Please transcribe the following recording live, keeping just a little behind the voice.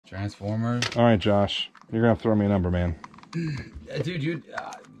Transformers. All right, Josh. You're going to throw me a number, man. Dude,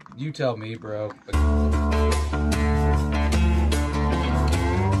 you tell me, bro.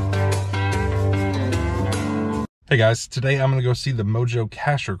 Hey guys, today I'm gonna go see the Mojo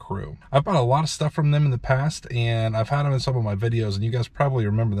Casher crew. I've bought a lot of stuff from them in the past and I've had them in some of my videos and you guys probably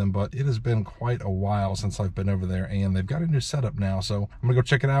remember them, but it has been quite a while since I've been over there and they've got a new setup now. So I'm gonna go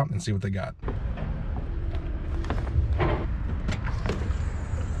check it out and see what they got.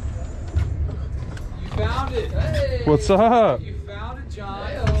 You found it. Hey. What's up? You found it, John.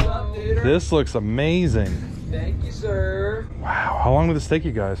 Hey, what's up, dude? This looks amazing. Thank you, sir. Wow, how long did this take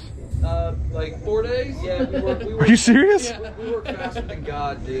you guys? Like 4 days? Yeah, we work. Are you serious? Yeah, we work faster than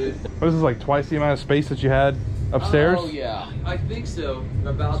God, dude. What is this, like twice the amount of space that you had upstairs? Oh yeah, I think so.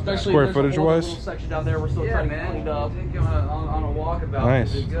 About especially square footage wise. Little section down there we're still trying to get cleaned up. Take you on a walkabout.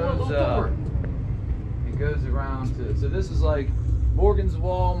 Nice. It goes around to. So this is like Morgan's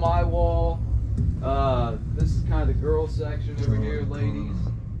wall, my wall. This is kind of the girls section over here, ladies.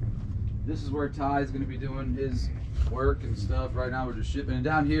 This is where Ty's gonna be doing his work and stuff. Right now we're just shipping, and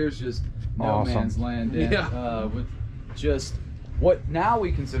down here is just no man's land. And, with just what now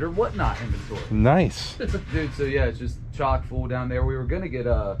we consider whatnot inventory. Nice. Dude, so yeah, it's just chock full down there. We were gonna get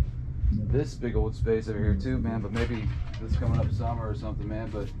this big old space over here too, man, but maybe this coming up summer or something, man.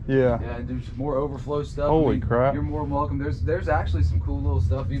 But yeah, and there's more overflow stuff. Holy crap. You're more than welcome. There's actually some cool little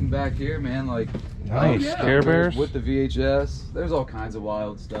stuff even back here, man, like nice. Care Bears with the VHS. There's all kinds of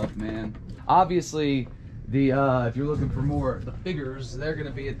wild stuff, man. Obviously the if you're looking for more the figures, they're gonna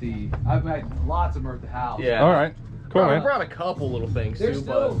be at the I've had lots of them at the house. Yeah. All right. Cool, man. I brought a couple little things There's too,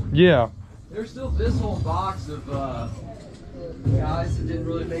 still, but yeah. There's still this whole box of guys that didn't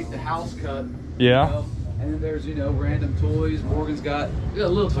really make the house cut. Yeah. You know? And then there's, you know, random toys. Morgan's got a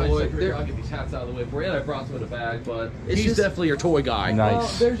little toy. tiny secret. I'll get these hats out of the way for you. I brought some in a bag, but he's just, definitely your toy guy.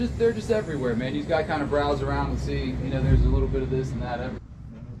 Nice. Well, they're just everywhere, man. You've got to kind of browse around and see, you know, there's a little bit of this and that.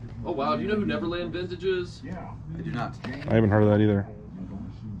 Oh wow, do you know who Neverland Vintage is? Yeah. I do not. I haven't heard of that either.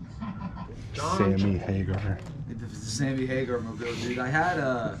 Sammy Hagar. The Sammy Hagar mobile, dude. I had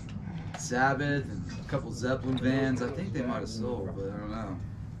a Sabbath and a couple Zeppelin vans. I think they might have sold, but I don't know.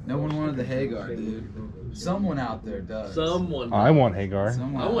 No one wanted the Hagar, dude. Someone out there does. Someone. I want Hagar.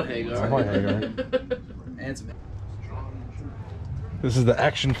 Someone I want Hagar. I want Hagar. And some. This is the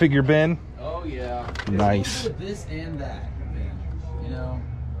action figure bin. Oh yeah. Nice. This and that, man. You know.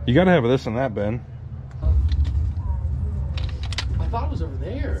 You gotta have this and that bin. I thought it was over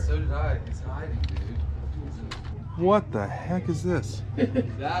there. So did I. It's hiding, dude. What the heck is this?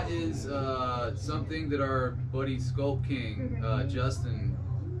 That is something that our buddy Sculpt King, Justin,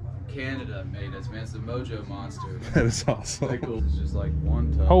 Canada made us, man. It's the Mojo Monster. That is awesome. Pretty cool. It's just like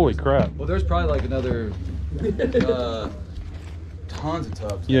one tub. Holy crap. Well, there's probably like another tons of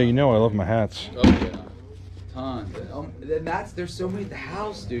tubs. Yeah, you know I love my hats. Oh yeah, tons. And there's so many at the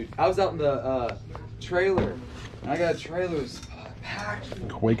house, dude. I was out in the trailer, and I got a trailer that was packed.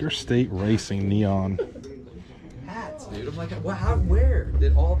 Quaker State Racing neon. Hats, dude. I'm like, where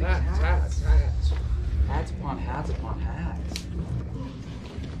did all these hats upon hats upon hats?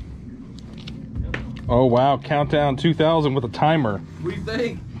 Oh wow, countdown 2000 with a timer. What do you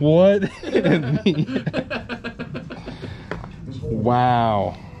think? What?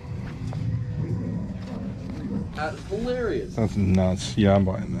 Wow. That's hilarious. That's nuts. Yeah, I'm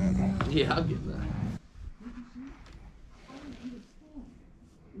buying that. Yeah, I'll get that.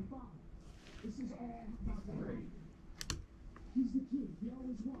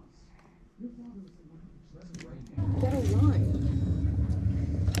 Get a line.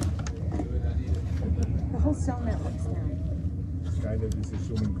 The whole cell network's down. Skynet is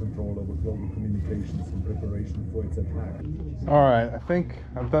assuming control over global communications in preparation for its attack. Alright, I think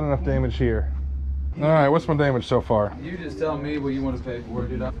I've done enough damage here. Alright, what's my damage so far? You just tell me what you want to pay for it,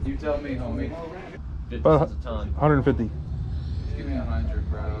 dude. You tell me, homie. About a ton. 150. Give me 100,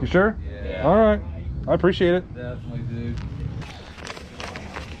 bro. You sure? Yeah. Alright. I appreciate it. Definitely, dude.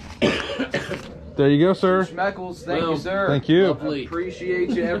 There you go, sir. Schmeckles, thank you, sir. Thank you. Lovely.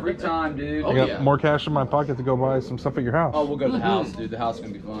 Appreciate you every time, dude. I got more cash in my pocket to go buy some stuff at your house. Oh, we'll go to the house, dude. The house is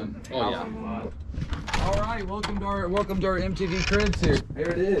gonna be fun. Oh yeah. All right, welcome to our MTV cribs here. There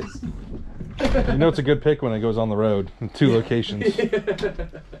it is. You know it's a good pick when it goes on the road in 2 locations.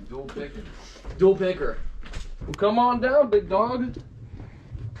 Dual picker. Dual picker. Well, come on down, big dog.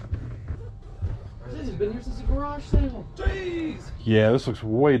 This has been here since the garage sale. Jeez. Yeah, this looks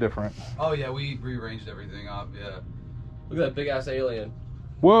way different. Oh yeah, we rearranged everything up. Yeah. Look at that big ass alien.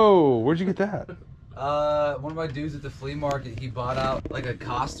 Whoa, where'd you get that? One of my dudes at the flea market, he bought out like a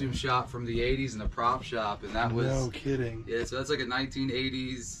costume shop from the 80s and a prop shop, and that was... No kidding. Yeah, so that's like a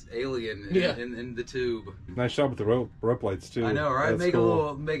 1980s alien in the tube. Nice job with the rope lights too. I know, right? That's Make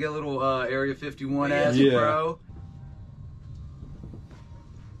cool. a little Area 51-esque, Yeah. bro.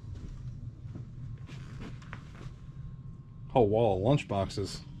 Whole wall of lunch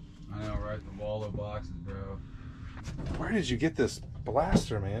boxes. I know, right? The Wallow boxes, bro. Where did you get this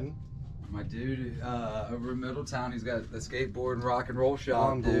blaster, man? My dude over in Middletown, he's got a skateboard and rock and roll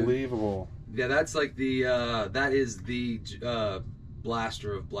shop. Unbelievable. Dude. Yeah, that's like the that is the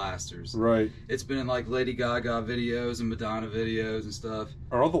blaster of blasters. Right. It's been in like Lady Gaga videos and Madonna videos and stuff.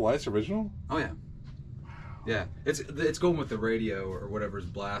 Are all the lights original? Oh yeah. Yeah, it's going with the radio or whatever's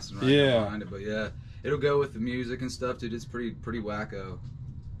blasting right behind it, but yeah, it'll go with the music and stuff, dude. It's pretty wacko.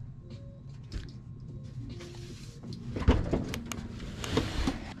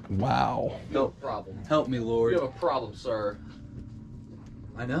 Wow. No problem. Help me, Lord. You have a problem, sir.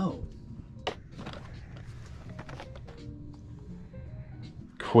 I know.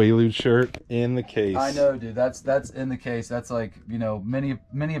 Quaalude shirt in the case. I know, dude. That's in the case. That's like, you know, many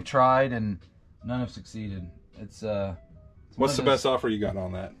have tried and none have succeeded. It's What's the best offer you got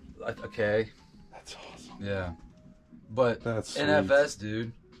on that? Okay. That's awesome. Yeah. But That's sweet. NFS,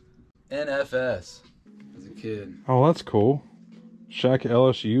 dude. NFS. As a kid. Oh, that's cool. Shaq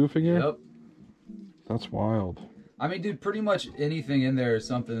LSU figure? Yep. That's wild. I mean, dude, pretty much anything in there is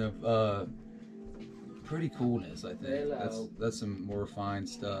something of pretty coolness, I think. That's some more refined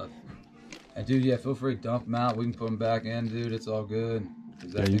stuff. And dude, yeah, feel free to dump them out. We can put them back in, dude. It's all good.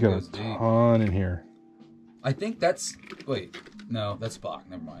 Yeah, you got a ton in here. I think that's... Wait. No, that's Spock.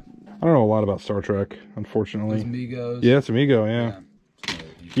 Never mind. I don't know a lot about Star Trek, unfortunately. It's Migos. Yeah, it's Amigo, yeah.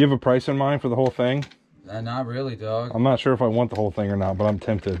 You have a price in mind for the whole thing? Not really, dog. I'm not sure if I want the whole thing or not, but I'm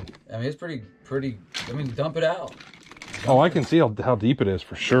tempted. I mean, it's pretty... I mean, dump it out. Oh, I can see how deep it is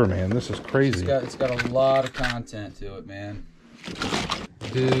for sure, man. This is crazy. It's got a lot of content to it, man.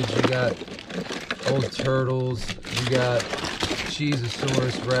 Dudes, you got old turtles. You got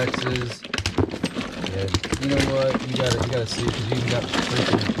Cheezosaurus Rexes. Yeah, you know what? You gotta see, because you got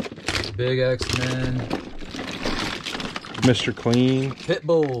freaking big X-Men. Mr. Clean.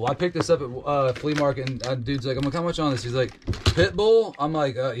 Pitbull. I picked this up at flea market, and dude's like, I'm like, how much on this? He's like, Pitbull? I'm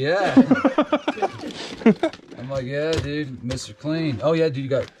like, yeah. I'm like, yeah, dude, Mr. Clean. Oh yeah, dude, you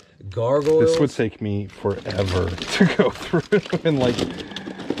got gargoyles. This would take me forever to go through. And like,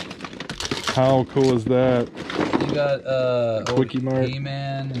 how cool is that? You got Quickie Mart.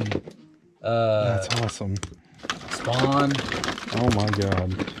 He-Man and that's awesome. Spawn. Oh my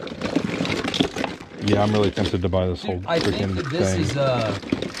god. Yeah, I'm really tempted to buy this whole I think freaking that this thing.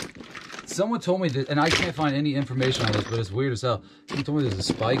 is someone told me that, and I can't find any information on this, but it's weird as hell. Someone told me there's a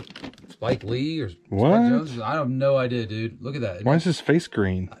Spike Lee or What? Spike Jones. I have no idea, dude. Look at that. Why is his face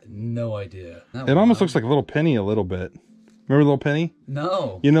green? No idea. It almost looks like Little Penny a little bit. Remember Little Penny?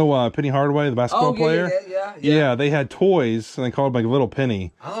 No. You know Penny Hardaway, the basketball player? Yeah. Yeah, they had toys and they called him like Little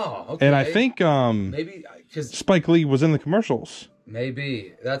Penny. Oh, okay. And I think maybe because Spike Lee was in the commercials.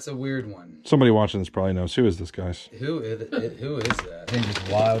 maybe that's a weird one. Somebody watching this probably knows. Who is this, guys? Who is that? I think it's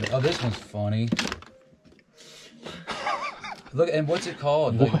wild. Oh, this one's funny. Look, and what's it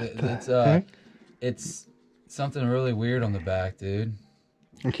called? It's something really weird on the back, dude.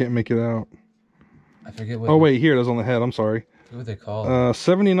 I can't make it out. I forget what. Oh wait, here it is on the head. I'm sorry. What they call it?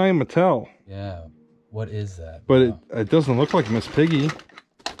 79 Mattel. Yeah. What is that? But it doesn't look like Miss Piggy.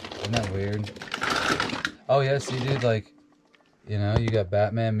 Isn't that weird? Oh yeah, see, dude, like, you know, you got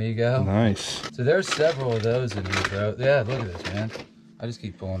Batman Mego. Nice. So there's several of those in here, bro. Yeah, look at this, man. I just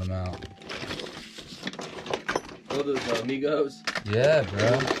keep pulling them out. Oh, those Amigos? Yeah,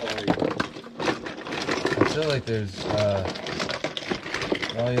 bro. I feel like there's, oh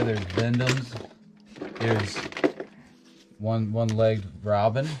yeah, there's Vendoms. Here's one-legged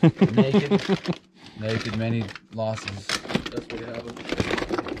Robin. Naked, many losses. That's what you have.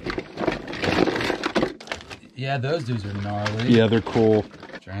 Yeah, those dudes are gnarly. Yeah, they're cool.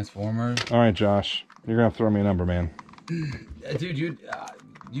 Transformers. All right, Josh. You're going to have to throw me a number, man. Dude,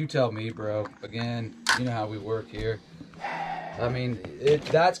 you tell me, bro. Again, you know how we work here. I mean,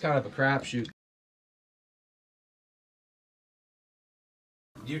 that's kind of a crapshoot.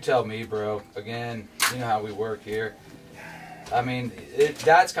 You tell me, bro. Again, you know how we work here. I mean,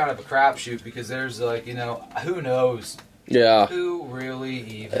 that's kind of a crapshoot because there's like, you know, who knows? Yeah. Who really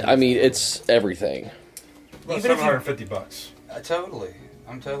even? I mean, it's everything. Well, Even if you- $750. Totally.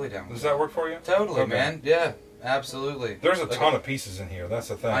 I'm totally down with Does that work for you? Totally, Okay. man. Yeah, absolutely. There's a Like, ton of pieces in here. That's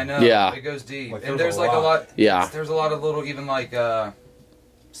the thing. I know. Yeah. It goes deep. Like, and there's there's a like lot. a lot. Yeah. There's a lot of little, even like,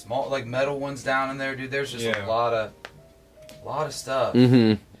 small, like metal ones down in there, dude. There's just Yeah. a lot of stuff.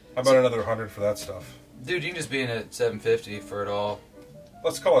 Mm-hmm. How about another 100 for that stuff? Dude, you can just be in at 750 for it all.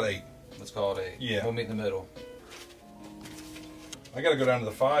 Let's call it 8. Let's call it 8. Yeah. We'll meet in the middle. I gotta go down to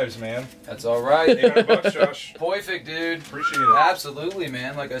the 5s, man. That's all right. $800, Josh. Perfect, dude. Appreciate it. Absolutely,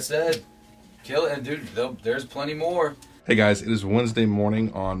 man. Like I said, kill it. And dude, there's plenty more. Hey guys, it is Wednesday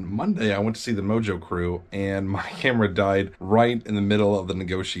morning. On Monday, I went to see the Mojo crew, and my camera died right in the middle of the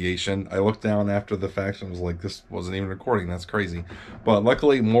negotiation. I looked down after the fact and was like, this wasn't even recording. That's crazy. But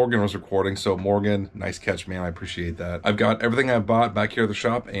luckily, Morgan was recording. So Morgan, nice catch, man. I appreciate that. I've got everything I bought back here at the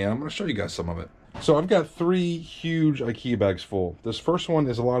shop, and I'm going to show you guys some of it. So I've got 3 huge IKEA bags full. This first one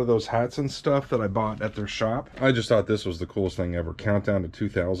is a lot of those hats and stuff that I bought at their shop. I just thought this was the coolest thing ever. Countdown to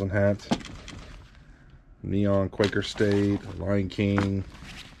 2000 hat. Neon Quaker State, Lion King,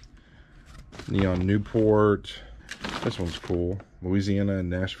 Neon Newport. This one's cool. Louisiana and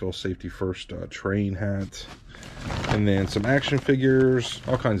Nashville Safety First train hat. And then some action figures,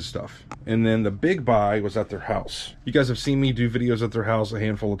 all kinds of stuff. And then the big buy was at their house. You guys have seen me do videos at their house a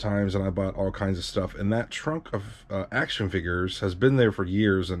handful of times, and I bought all kinds of stuff. And that trunk of action figures has been there for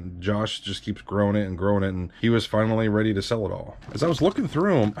years, and Josh just keeps growing it, and he was finally ready to sell it all. As I was looking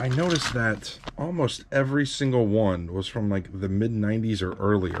through them, I noticed that almost every single one was from like the mid-90s or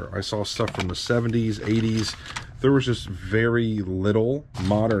earlier. I saw stuff from the 70s, 80s. There was just very little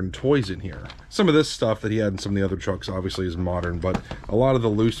modern toys in here. Some of this stuff that he had in some of the other trucks obviously is modern, but a lot of the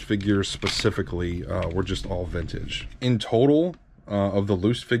loose figures specifically were just all vintage. In total, of the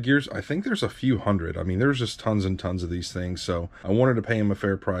loose figures, I think there's a few hundred. I mean, there's just tons and tons of these things, so I wanted to pay him a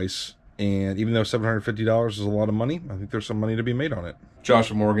fair price. And even though $750 is a lot of money, I think there's some money to be made on it. Josh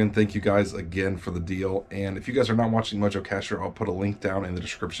and Morgan, thank you guys again for the deal. And if you guys are not watching Mojo Casher, I'll put a link down in the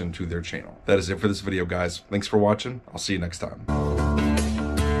description to their channel. That is it for this video, guys. Thanks for watching. I'll see you next time.